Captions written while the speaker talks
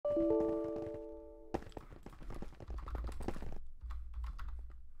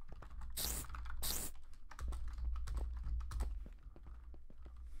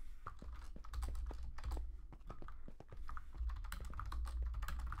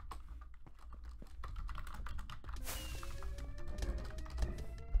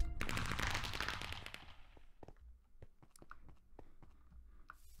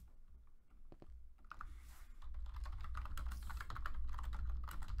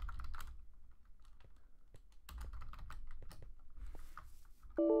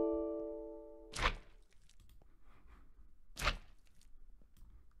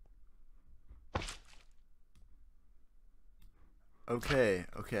Okay,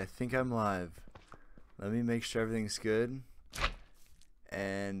 I think I'm live. Let me make sure everything's good.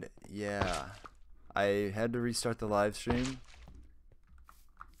 And yeah, I had to restart the live stream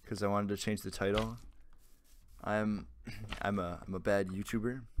because I wanted to change the title. I'm a bad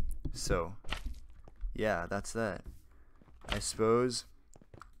YouTuber, so yeah, that's that. I suppose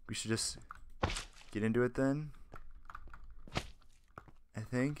we should just get into it then. I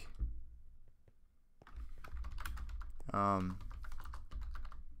think.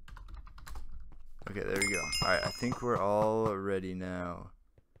 Okay, there we go. Alright, I think we're all ready now.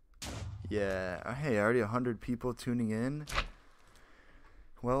 Yeah, hey, already 100 people tuning in.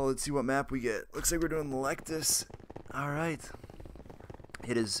 Well, let's see what map we get. Looks like we're doing Lectus. Alright.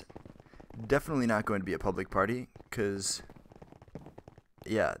 It is definitely not going to be a public party, because,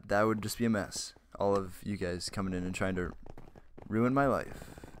 yeah, that would just be a mess. All of you guys coming in and trying to ruin my life.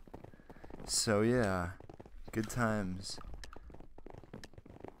 So, yeah, good times.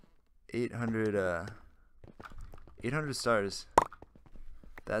 800 stars.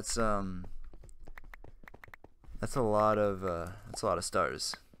 That's a lot of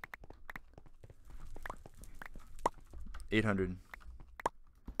stars. 800.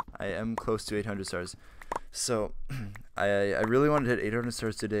 I am close to 800 stars. So I really wanted to hit 800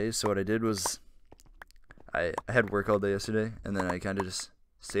 stars today, so what I did was I had work all day yesterday, and then I kind of just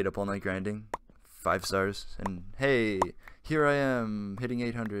stayed up all night grinding. 5 stars, and hey, here I am hitting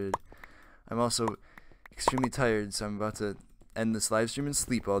 800. I'm also extremely tired, so I'm about to end this live stream and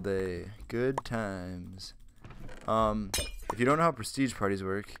sleep all day. Good times. If you don't know how prestige parties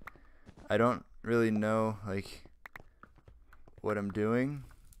work, I don't really know like what I'm doing.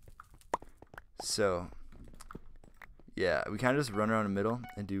 So yeah, we kind of just run around the middle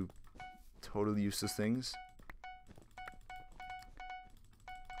and do totally useless things.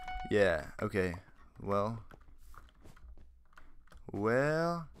 Yeah, okay. Well.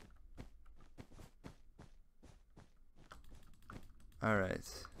 Alright.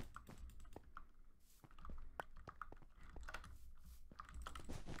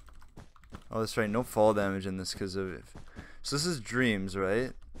 Oh, that's right. No fall damage in this because of it. So this is dreams,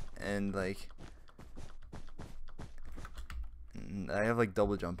 right? And like, I have like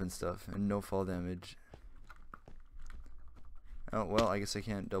double jump and stuff, and no fall damage. Oh well, I guess I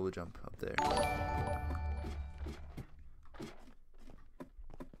can't double jump up there.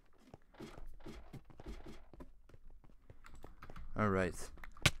 Alright.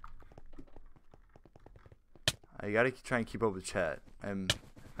 I gotta try and keep up with chat. I'm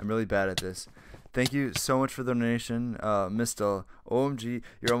really bad at this. Thank you so much for the donation, Mr. OMG.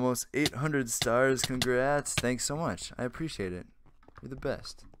 You're almost 800 stars. Congrats. Thanks so much. I appreciate it. You're the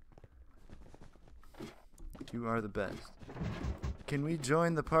best. You are the best. Can we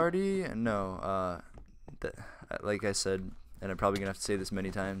join the party? No. Like I said, and I'm probably gonna have to say this many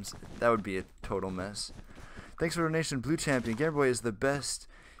times, that would be a total mess. Thanks for the donation, Blue Champion. Gameboy is the best.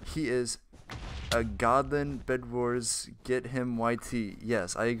 He is a godlin. Bed Wars, get him YT.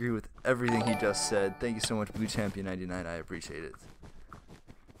 Yes, I agree with everything he just said. Thank you so much, Blue Champion 99. I appreciate it.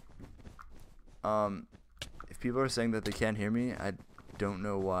 If people are saying that they can't hear me, I don't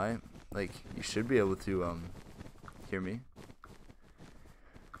know why. Like, you should be able to hear me.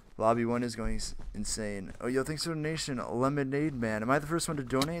 Lobby 1 is going insane. Oh, yo, thanks for the donation, Lemonade Man. Am I the first one to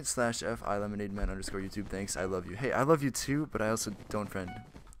donate? /FI Lemonade Man _ YouTube. Thanks, I love you. Hey, I love you too, but I also don't friend.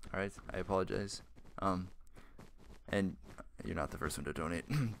 Alright, I apologize. And you're not the first one to donate.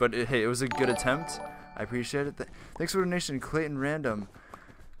 But hey, it was a good attempt. I appreciate it. Thanks for the donation, Clayton Random.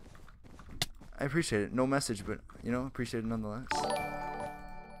 I appreciate it. No message, but, you know, appreciate it nonetheless.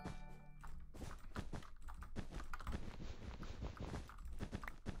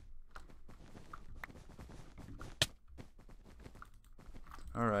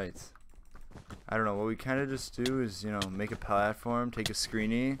 Alright. I don't know, what we kind of just do is, you know, make a platform, take a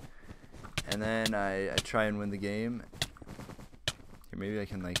screenie, and then I try and win the game. Here, maybe I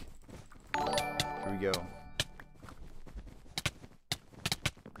can, like, here we go.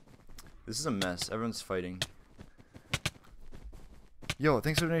 This is a mess. Everyone's fighting. Yo,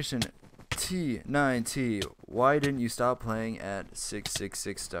 thanks for the donation, T9T. Why didn't you stop playing at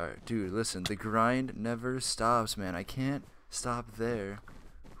 666 star? Dude, listen, the grind never stops, man. I can't stop there.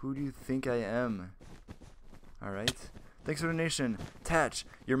 Who do you think I am? Alright. Thanks for the donation. Tatch,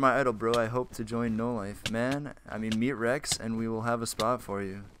 you're my idol, bro. I hope to join No Life. Man, I mean, meet Rex and we will have a spot for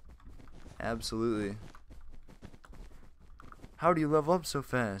you. Absolutely. How do you level up so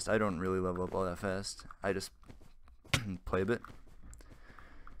fast? I don't really level up all that fast. I just play a bit.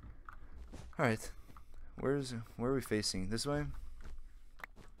 Alright. Where are we facing? This way?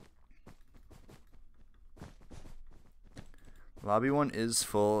 Lobby 1 is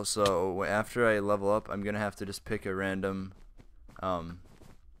full, so after I level up, I'm gonna have to just pick a random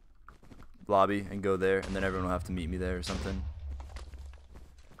lobby and go there, and then everyone will have to meet me there or something.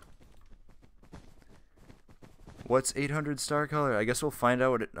 What's 800 star color? I guess we'll find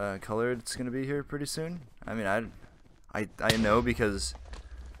out what color it's gonna be here pretty soon. I mean, I know because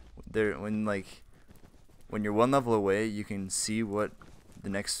when you're one level away, you can see what the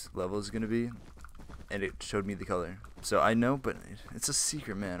next level is gonna be, and it showed me the color. So I know, but it's a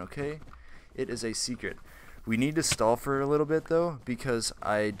secret, man. Okay, it is a secret. We need to stall for a little bit though, because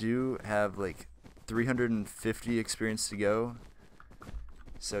I do have like 350 experience to go.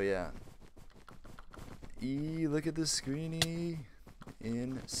 So yeah. Look at this screeny.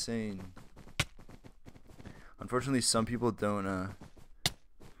 Insane. Unfortunately, some people don't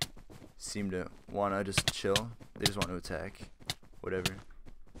seem to wanna just chill. They just want to attack. Whatever.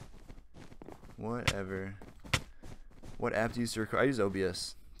 Whatever. What app do you use to record? I use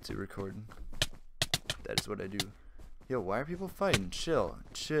OBS to record. That is what I do. Yo, why are people fighting? Chill.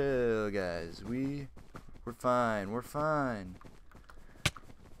 Chill, guys. We're fine. We're fine.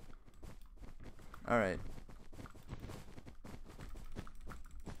 Alright.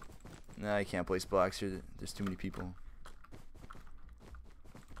 Nah, I can't place blocks here. There's too many people.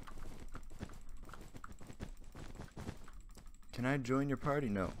 Can I join your party?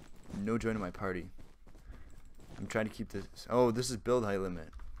 No. No joining my party. I'm trying to keep this. Oh, this is build height limit.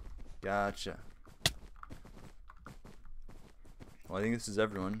 Gotcha. Well, I think this is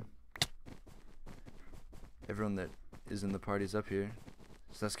everyone. Everyone that is in the party is up here.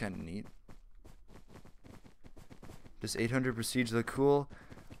 So that's kind of neat. Does 800 prestige look cool?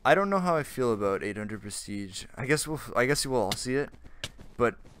 I don't know how I feel about 800 prestige. I guess we'll all see it.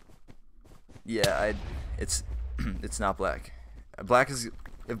 But yeah, it's it's not black. If black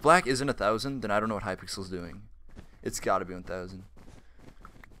isn't 1,000, then I don't know what Hypixel's doing. It's got to be 1,000.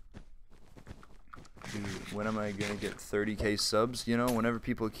 Dude, when am I gonna get 30k subs? You know, whenever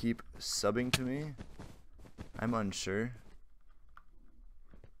people keep subbing to me, I'm unsure.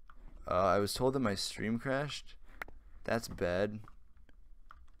 I was told that my stream crashed. That's bad.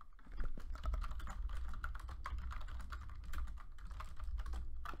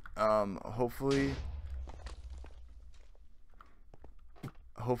 Hopefully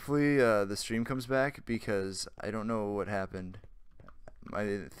the stream comes back, because I don't know what happened.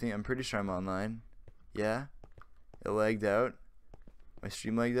 I'm pretty sure I'm online. Yeah, it lagged out. My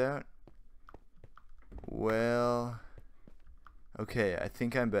stream lagged out. Well, okay, I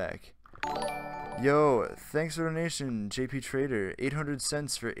think I'm back. Yo, thanks for the donation, JP Trader. 800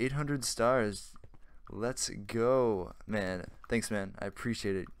 cents for 800 stars. Let's go, man. Thanks, man. I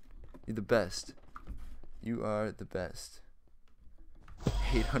appreciate it. You're the best. You are the best.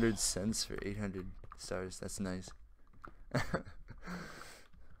 800 cents for 800 stars. That's nice. If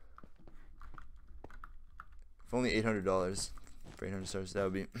only $800 for 800 stars,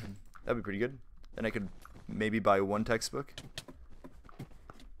 that'd be pretty good. Then I could maybe buy one textbook.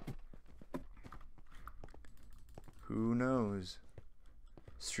 Who knows?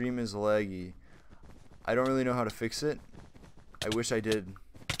 Stream is laggy. I don't really know how to fix it. I wish I did.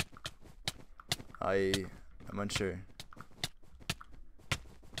 I'm unsure.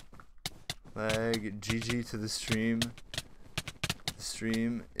 Lag. GG to the stream. The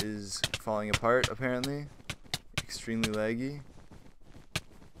stream is falling apart apparently. Extremely laggy.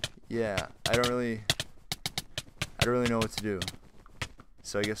 Yeah, I don't really know what to do.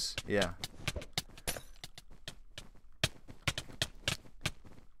 So I guess, yeah.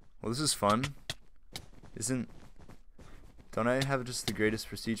 Well, this is fun. Don't I have just the greatest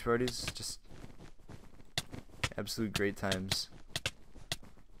prestige parties? Just absolute great times.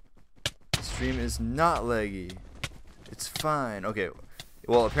 The stream is not laggy. It's fine. Okay.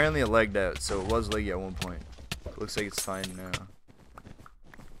 Well, apparently it lagged out, so it was laggy at one point. Looks like it's fine now.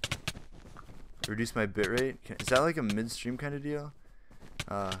 Reduce my bitrate. Is that like a mid-stream kind of deal?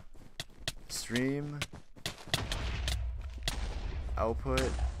 Stream. Output.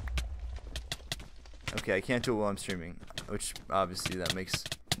 Okay, I can't do it while I'm streaming, which obviously that makes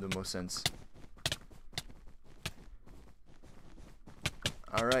the most sense.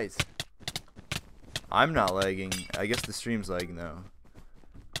 Alright. I'm not lagging. I guess the stream's lagging though.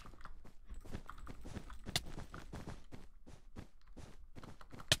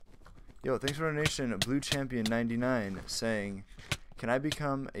 Yo, thanks for the donation, Blue Champion 99, saying, can I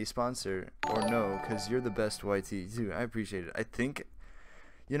become a sponsor or no, because you're the best YT. Dude, I appreciate it. I think,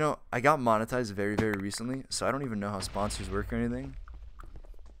 you know, I got monetized very, very recently, so I don't even know how sponsors work or anything.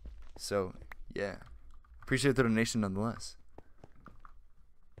 So, yeah. Appreciate the donation nonetheless.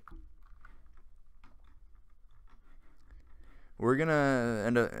 we're gonna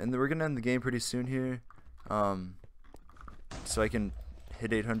end the game pretty soon here. So I can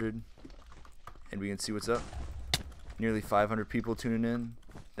hit 800 and we can see what's up. Nearly 500 people tuning in.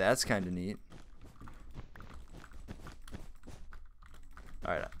 That's kind of neat.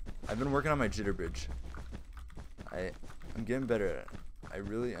 Alright, I've been working on my jitter bridge. I'm getting better at it. I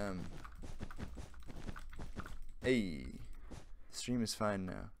really am. Hey, stream is fine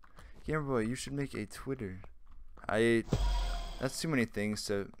now. Gamer boy, you should make a Twitter. That's too many things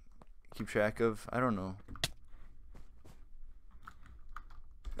to keep track of. I don't know.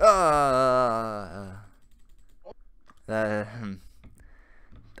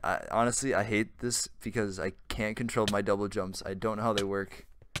 Honestly, I hate this because I can't control my double jumps. I don't know how they work.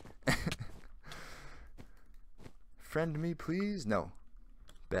 Friend me, please? No.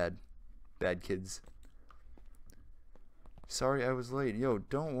 Bad kids. Sorry I was late. Yo,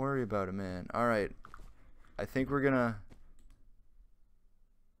 don't worry about it, man. Alright. I think we're gonna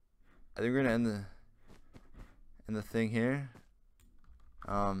end the thing here.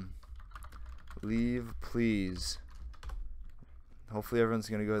 Leave, please. Hopefully everyone's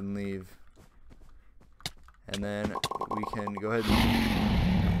gonna go ahead and leave. And then we can go ahead and...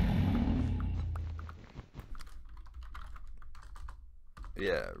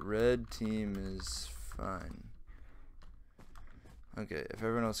 Yeah, red team is fine. Okay, if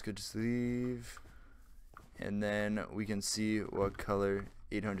everyone else could just leave. And then we can see what color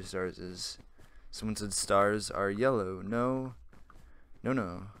 800 stars is. Someone said stars are yellow. No.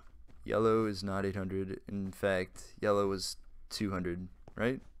 No. Yellow is not 800. In fact, yellow was 200,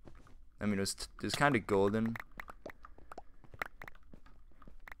 right? I mean, it was kind of golden.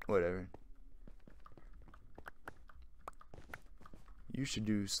 Whatever. You should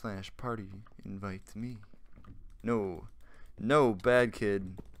do /party invite me. No, bad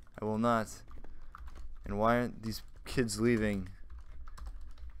kid. I will not. And why aren't these kids leaving?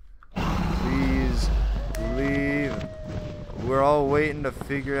 Please leave. We're all waiting to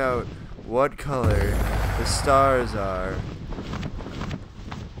figure out what color the stars are.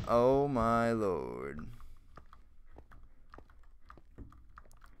 Oh my lord.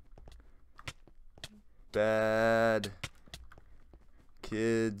 Bad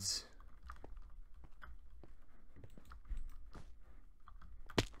kids.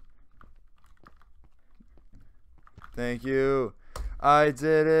 Thank you. I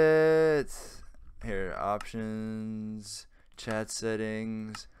did it. Here, options, chat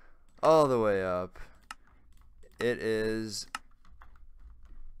settings, all the way up. It is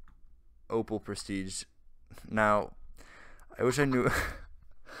Opal Prestige. Now, I wish I knew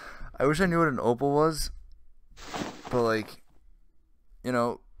I wish I knew what an opal was. But like, you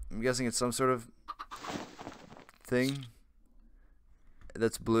know, I'm guessing it's some sort of thing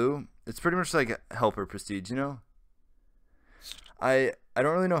that's blue. It's pretty much like a helper prestige, you know? I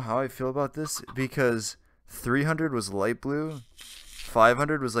don't really know how I feel about this because 300 was light blue,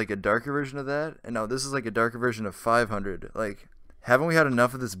 500 was like a darker version of that, and now this is like a darker version of 500. Like, haven't we had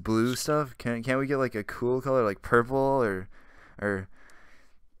enough of this blue stuff? Can't we get like a cool color like purple or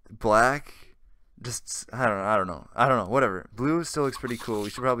black? Just I don't know. Whatever. Blue still looks pretty cool.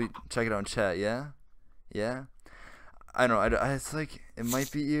 We should probably check it out in chat. Yeah. I don't know. It's like it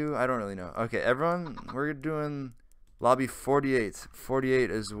might be you. I don't really know. Okay, everyone, we're doing lobby 48. 48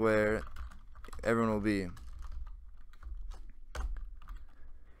 is where everyone will be.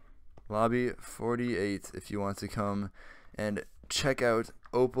 Lobby 48 if you want to come and check out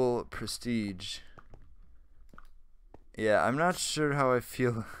Opal Prestige. Yeah, I'm not sure how I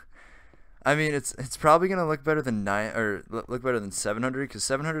feel. I mean, it's probably gonna look better than look better than 700 because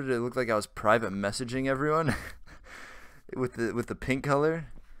 700 it looked like I was private messaging everyone with the pink color.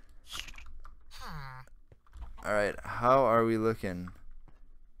 All right, how are we looking?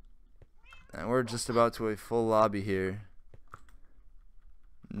 And we're just about to a full lobby here.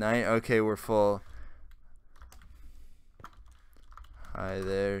 Okay, we're full. Hi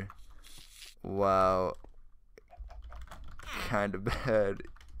there. Wow. Kind of bad.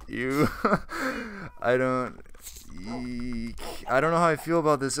 You. I don't know how I feel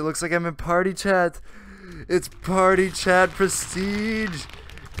about this. It looks like I'm in party chat. It's party chat prestige.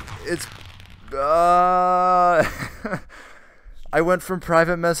 It's I went from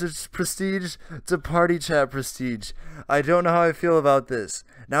private message prestige to party chat prestige. I don't know how I feel about this.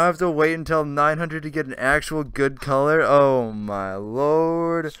 Now I have to wait until 900 to get an actual good color. Oh my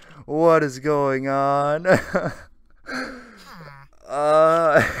lord. What is going on?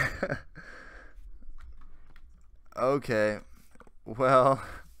 Okay. Well,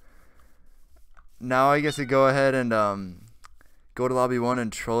 now I get to go ahead and go to lobby 1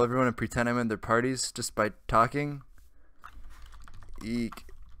 and troll everyone and pretend I'm in their parties just by talking. Eek.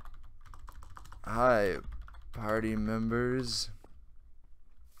 Hi, party members.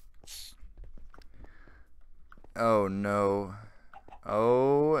 Oh no.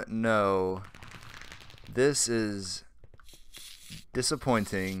 Oh no. This is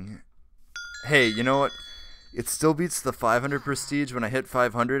disappointing. Hey, you know what? It still beats the 500 prestige when I hit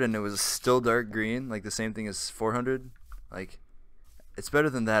 500 and it was still dark green, like the same thing as 400. Like, it's better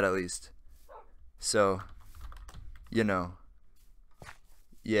than that at least. So, you know.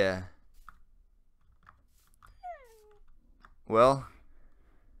 Yeah. Well,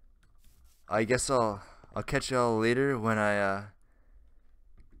 I guess I'll catch y'all later when I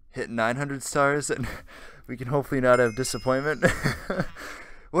hit 900 stars and we can hopefully not have disappointment.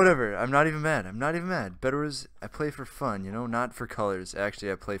 Whatever, I'm not even mad. I'm not even mad. Bedwars, I play for fun, you know, not for colors.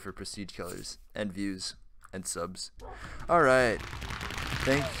 Actually, I play for prestige colors and views and subs. Alright,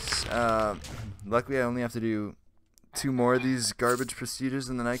 thanks. Luckily, I only have to do 2 more of these garbage prestiges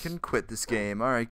and then I can quit this game. Alright.